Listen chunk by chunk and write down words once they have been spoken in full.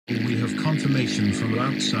confirmation from an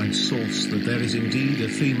outside source that there is indeed a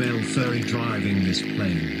female furry driving this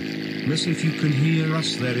plane. Miss, if you can hear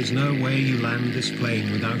us, there is no way you land this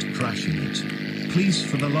plane without crashing it. Please,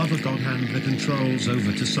 for the love of God, hand the controls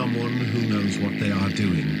over to someone who knows what they are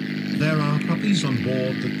doing. There are puppies on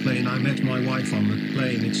board the plane. I met my wife on the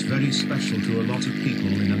plane. It's very special to a lot of people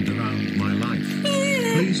in and around my life.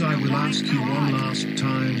 Please, I will ask you one last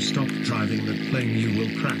time, stop driving the plane, you will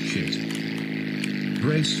crash it.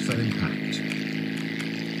 Brace for impact.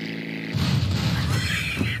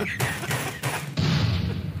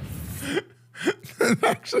 That's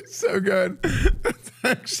actually so good. That's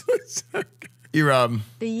actually so good. You, Rob.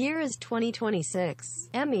 The year is 2026.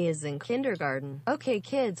 Emmy is in kindergarten. Okay,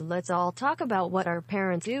 kids, let's all talk about what our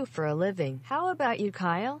parents do for a living. How about you,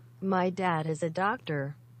 Kyle? My dad is a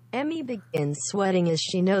doctor. Emmy begins sweating as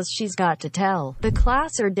she knows she's got to tell the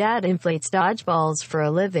class her dad inflates dodgeballs for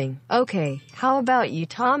a living. Okay, how about you,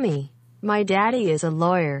 Tommy? My daddy is a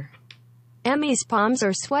lawyer. Emmy's palms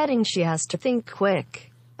are sweating. She has to think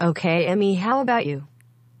quick. Okay, Emmy, how about you?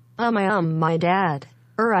 My dad.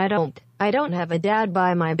 I don't have a dad,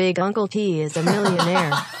 by my big Uncle T is a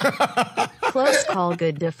millionaire. Close call,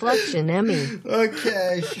 good deflection, Emmy.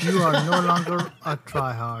 Okay. You are no longer a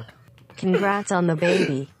tryhard. Congrats on the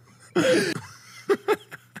baby.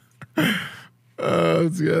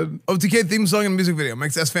 That's good. OTK theme song and music video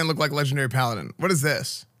makes Esfand look like legendary paladin. What is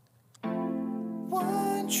this?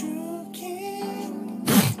 One true king,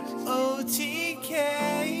 OTK.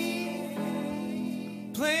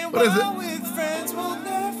 Playing well with friends will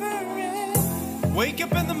never end. Wake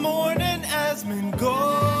up in the morning, Asmund go.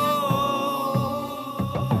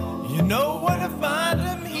 You know where to find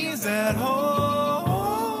him, he's at home.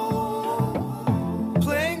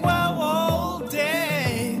 Playing well all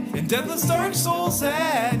day, and Deathless Dark Souls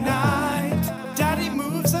at night. Daddy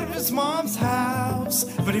moves out of his mom's house,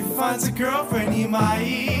 but he finds a girlfriend he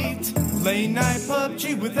might. Late night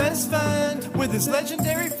PUBG with Esfand, with his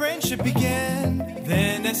legendary friendship began.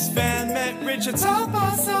 Then Esfand met Rich at South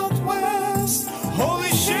by Southwest. Holy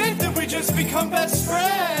shit, did we just become best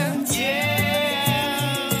friends? Yeah!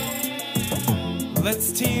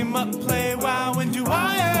 Let's team up, play WoW, and do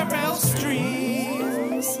IRL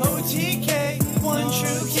streams. OTK, one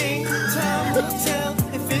true king, time will tell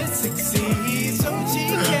if it succeeds.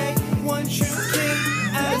 OTK, one true king,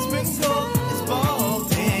 Asmund Gold is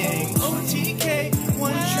balding. OTK,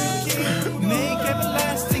 one true king, make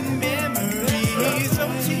everlasting memories.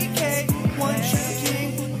 OTK, one true king,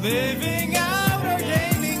 living out our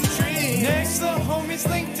gaming dreams. Next, the homies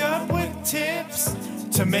linked up with tips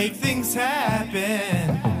to make things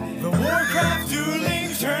happen. The Warcraft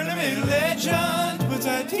dueling tournament legend puts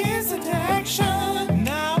ideas into action.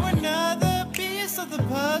 Now another piece of the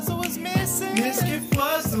puzzle was missing. Miskiff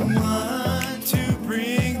was the one to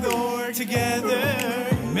bring the org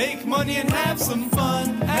together, make money and have some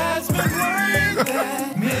fun. Has been worried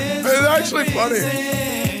that It's actually funny.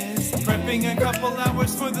 Prepping a couple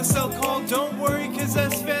hours for the cell call. Don't worry, cause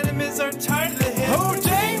Esfand is our tired of the hit. Oh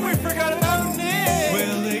dang, we forgot about Nick.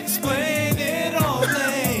 We'll explain it all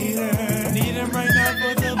later. Need him right now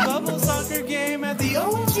for the bubble soccer game at the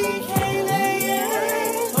OTK layer.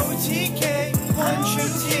 OTK, one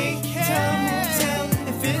true king, time will tell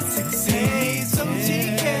if it succeeds.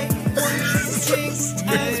 OTK, one true king,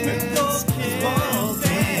 Asmund Gold is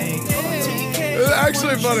balding. OTK, It's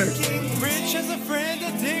actually funny. Rich as a friend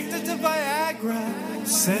addicted to Viagra,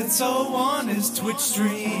 said so on his Twitch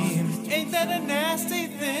stream. Ain't that a nasty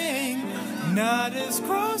thing? Not as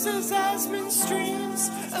gross as Asmund streams.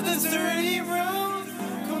 There's Dirty Room,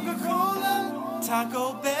 Coca-Cola,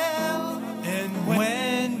 Taco Bell, and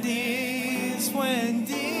Wendy's.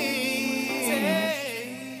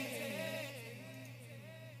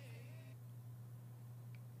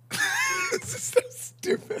 This is so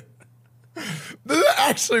stupid. This is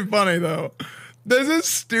actually funny, though. This is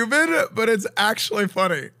stupid, but it's actually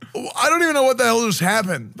funny. I don't even know what the hell just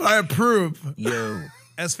happened, but I approve. Yo.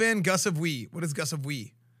 Esfand, Gus of Wii. What is Gus of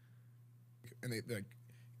Wii? And they're like,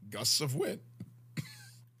 Gus of Wit.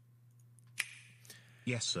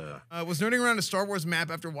 Yes, sir. Was nerding around a Star Wars map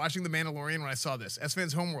after watching The Mandalorian when I saw this.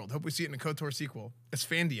 Esfand's Homeworld. Hope we see it in a KOTOR sequel.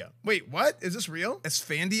 Esfandia. Wait, what? Is this real?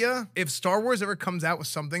 Esfandia? If Star Wars ever comes out with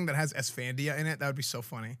something that has Esfandia in it, that would be so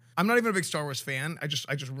funny. I'm not even a big Star Wars fan. I just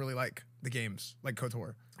really like the games, like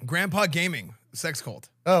KOTOR. Grandpa Gaming, sex cult.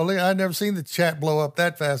 Oh, look, I've never seen the chat blow up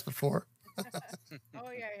that fast before. Oh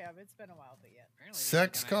yeah, I have. It's been a while, but yeah. Apparently,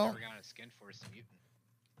 Sex call? Never got a skin force mutant.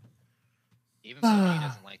 Even though he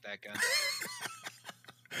doesn't like that gun.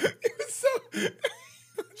 It was so...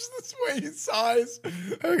 just this way he sighs.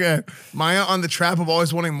 Okay. Maya on the trap of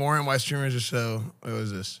always wanting more and why streamers are so... What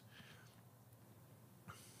was this?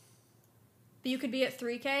 but you could be at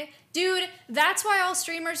 3K. Dude, that's why all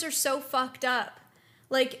streamers are so fucked up.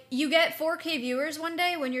 Like, you get 4K viewers one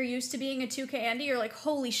day when you're used to being a 2K Andy, you're like,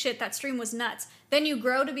 holy shit, that stream was nuts. Then you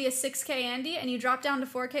grow to be a 6K Andy, and you drop down to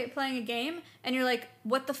 4K playing a game, and you're like,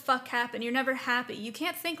 what the fuck happened? You're never happy. You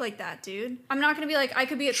can't think like that, dude. I'm not gonna be like, I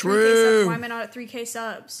could be at 3K subs, why am I not at 3K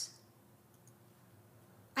subs?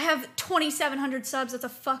 I have 2,700 subs, that's a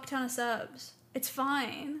fuck ton of subs. It's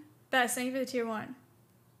fine. Best, thank you for the tier 1.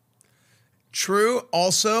 True.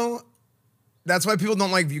 Also, that's why people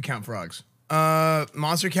don't like view count frogs.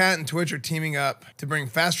 Monster Cat and Twitch are teaming up to bring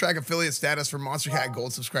fast track affiliate status for Monster Cat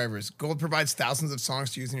Gold subscribers. Gold provides thousands of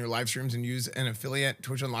songs to use in your live streams, and use an affiliate.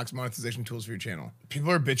 Twitch unlocks monetization tools for your channel.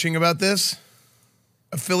 People are bitching about this.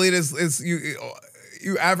 Affiliate is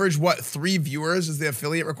you average what, 3 viewers is the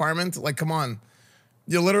affiliate requirement? Like, come on.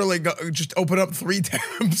 You literally just open up 3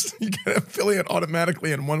 tabs. You get affiliate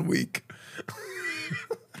automatically in 1 week.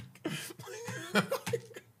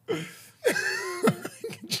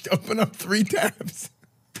 Just open up 3 tabs.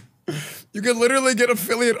 You can literally get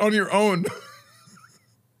affiliate on your own.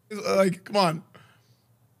 Like, come on.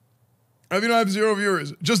 If you don't have 0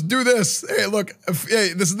 viewers, just do this. Hey, look.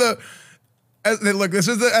 Hey, this is the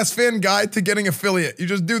Esfand guide to getting affiliate. You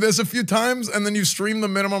just do this a few times, and then you stream the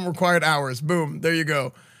minimum required hours. Boom. There you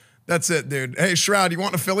go. That's it, dude. Hey, Shroud, you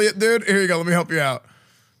want affiliate, dude? Here you go. Let me help you out.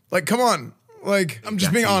 Like, come on. Like, I'm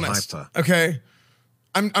just being honest. Okay?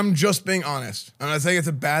 I'm just being honest. I'm not saying it's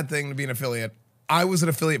a bad thing to be an affiliate. I was an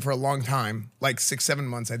affiliate for a long time, like 6-7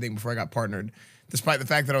 months, I think, before I got partnered, despite the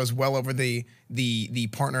fact that I was well over the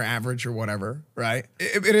partner average or whatever, right?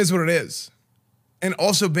 It is what it is. And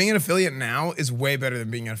also, being an affiliate now is way better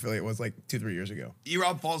than being an affiliate was like 2-3 years ago.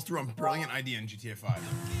 E-Rob falls through on brilliant idea in GTA 5.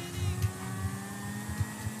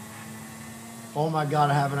 Oh my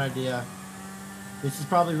god, I have an idea. This is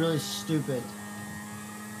probably really stupid.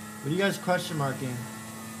 What are you guys question marking?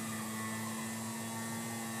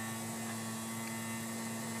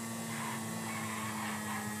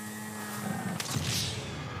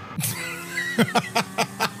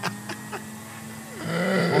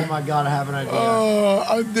 Oh my god, I have an idea.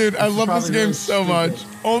 Oh, dude, I love this game really so stupid. much.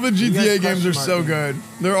 All the GTA games are so marking? good.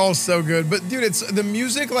 They're all so good. But dude, it's the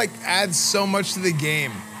music like adds so much to the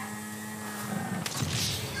game.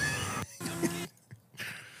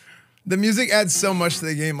 The music adds so much to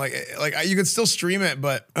the game. Like you could still stream it,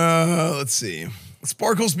 but let's see.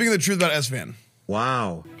 Sparkle speaking the truth about Esfand.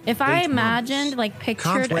 Wow. If I imagined, like,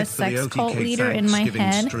 pictured a sex cult leader in my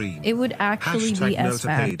head, it would actually be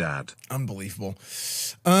Esfand. Unbelievable.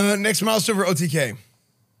 Next milestone for OTK.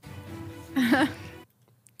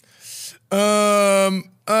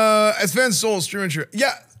 Esfand Soul stream and true.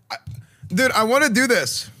 Yeah, dude, I want to do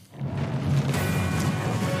this.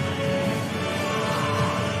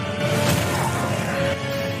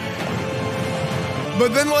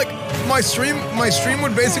 But then, like, my stream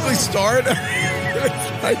would basically start.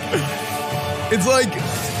 It's like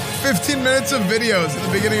 15 minutes of videos at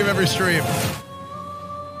the beginning of every stream.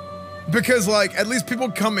 Because, like, at least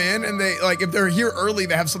people come in and they, like, if they're here early,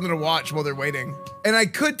 they have something to watch while they're waiting. And I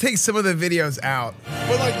could take some of the videos out.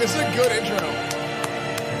 But, like, this is a good intro.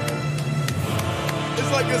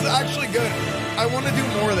 This is actually good. I want to do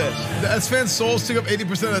more of this. The Esfand Souls took up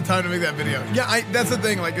 80% of the time to make that video. Yeah, that's the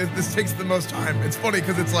thing. Like, this takes the most time. It's funny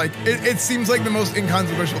because it's like, it seems like the most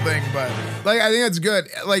inconsequential thing, but like, I think it's good.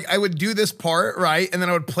 Like, I would do this part, right? And then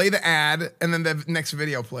I would play the ad, and then the next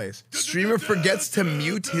video plays. Streamer forgets to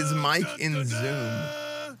mute his mic in Zoom.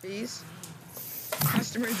 These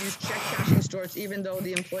customers use check cashing stores even though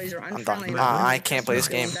the employees are unfriendly. I can't play this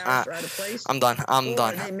game. I'm done. I'm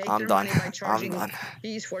done.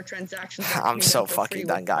 Fees for transactions. I'm so fucking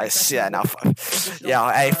done, guys. Yeah, now.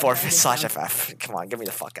 Yeah, hey, forfeit/FF. Come on, get me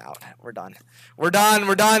the fuck out. We're done. We're done.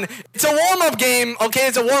 We're done. It's a warm-up game. Okay,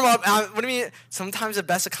 it's a warm-up. What do you mean? Sometimes the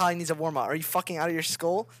best Akali needs a warm-up. Are you fucking out of your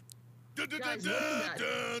skull?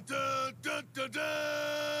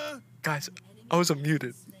 Guys, I was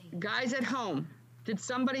unmuted. Guys at home. Did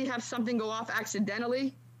somebody have something go off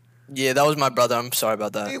accidentally? Yeah, that was my brother. I'm sorry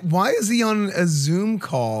about that. Hey, why is he on a Zoom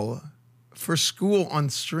call for school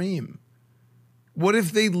on stream? What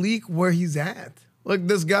if they leak where he's at? Like,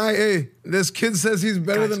 this guy, hey, this kid says he's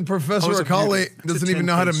better than Professor Akali. Doesn't even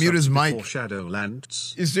know how to mute his mic.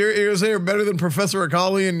 Shadowlands. You say you're better than Professor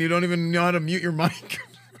Akali and you don't even know how to mute your mic?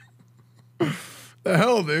 The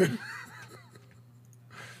hell, dude?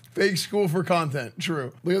 Fake school for content.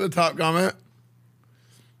 True. Look at the top comment.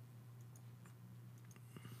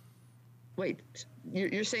 Wait,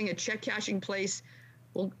 you're saying a check cashing place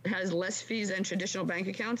has less fees than traditional bank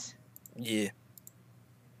accounts? Yeah.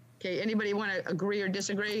 Okay, anybody want to agree or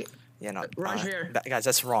disagree? You know, Raj here. guys,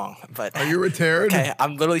 that's wrong. But are you retired? Okay,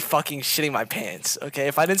 I'm literally fucking shitting my pants. Okay,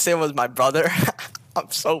 if I didn't say it was my brother, I'm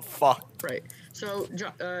so fucked. Right. So,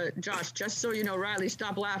 Josh, just so you know, Riley,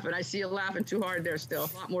 stop laughing. I see you laughing too hard there still.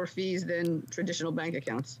 A lot more fees than traditional bank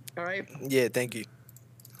accounts. All right? Yeah, thank you.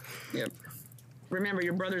 Yep. Remember,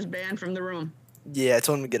 your brother's banned from the room. Yeah, I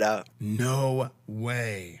told him to get out. No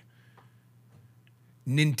way.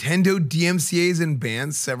 Nintendo DMCA's and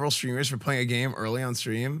bans several streamers for playing a game early on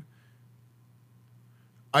stream.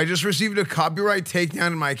 I just received a copyright takedown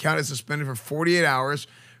and my account is suspended for 48 hours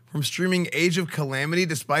from streaming Age of Calamity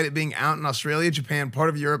despite it being out in Australia, Japan, part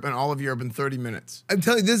of Europe, and all of Europe in 30 minutes. I'm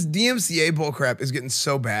telling you, this DMCA bullcrap is getting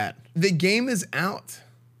so bad. The game is out.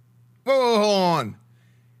 Whoa, hold on.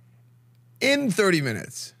 In 30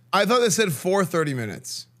 minutes. I thought they said for 30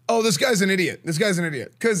 minutes. Oh, this guy's an idiot. This guy's an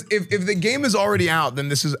idiot. Because if the game is already out, then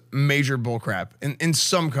this is major bullcrap in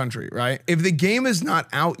some country, right? If the game is not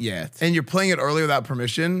out yet and you're playing it early without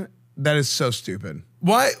permission, that is so stupid.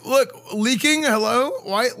 Why? Look, leaking, hello?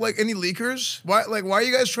 Why, like, any leakers? Why are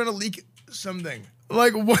you guys trying to leak something?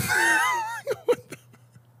 Like, what?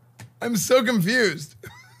 I'm so confused.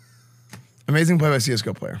 Amazing play by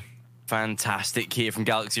CSGO player. Fantastic here from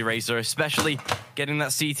Galaxy Racer, especially getting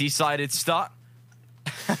that CT-sided start.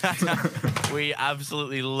 We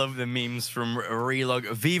absolutely love the memes from Relog.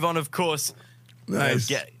 Vivon, of course. Nice.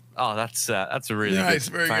 That's a really nice,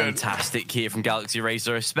 good, very fantastic good. here from Galaxy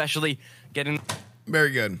Racer, especially getting.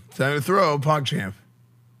 Very good. Time to throw, PogChamp.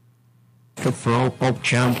 To throw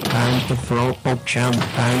PogChamp, time to throw PogChamp,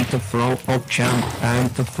 time to throw PogChamp, time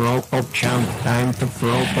to throw PogChamp, time to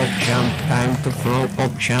throw PogChamp, time to throw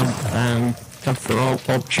PogChamp, time to throw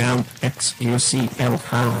PogChamp, XUCL,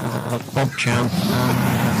 PogChamp.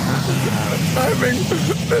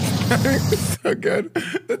 The timing was so good.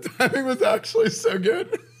 The timing was actually so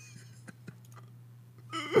good.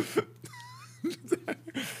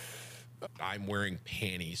 I'm wearing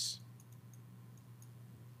panties.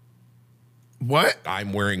 What?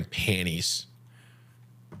 I'm wearing panties.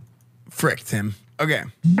 Frick, Tim. Okay.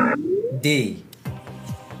 D.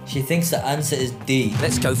 She thinks the answer is D.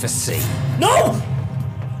 Let's go for C. No!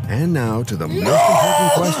 And now to the most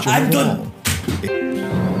important question. I'm done.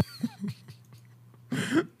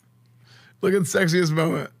 Look at the sexiest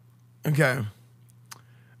moment. Okay.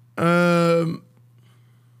 Can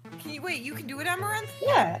you wait? You can do it, Amaranth?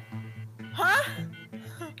 Yeah. Huh?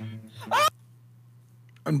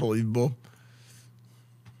 Unbelievable.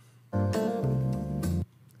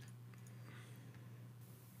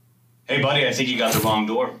 Hey, buddy, I think you got the wrong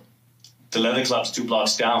door. The Leather Club's 2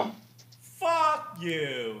 blocks down. Fuck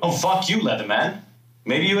you. Oh, fuck you, Leatherman.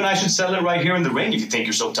 Maybe you and I should settle it right here in the ring if you think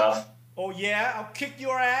you're so tough. Oh, yeah? I'll kick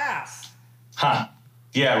your ass. Huh.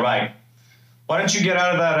 Yeah, right. Why don't you get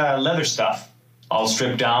out of that leather stuff? I'll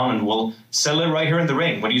strip down and we'll settle it right here in the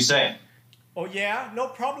ring. What do you say? Oh, yeah? No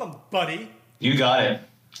problem, buddy. You got it.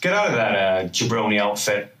 Get out of that jabroni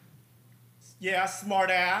outfit. Yeah,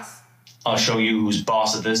 smart ass. I'll show you who's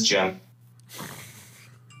boss at this gym.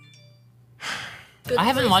 I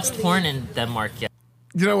haven't watched porn in Denmark yet.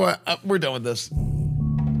 You know what? We're done with this.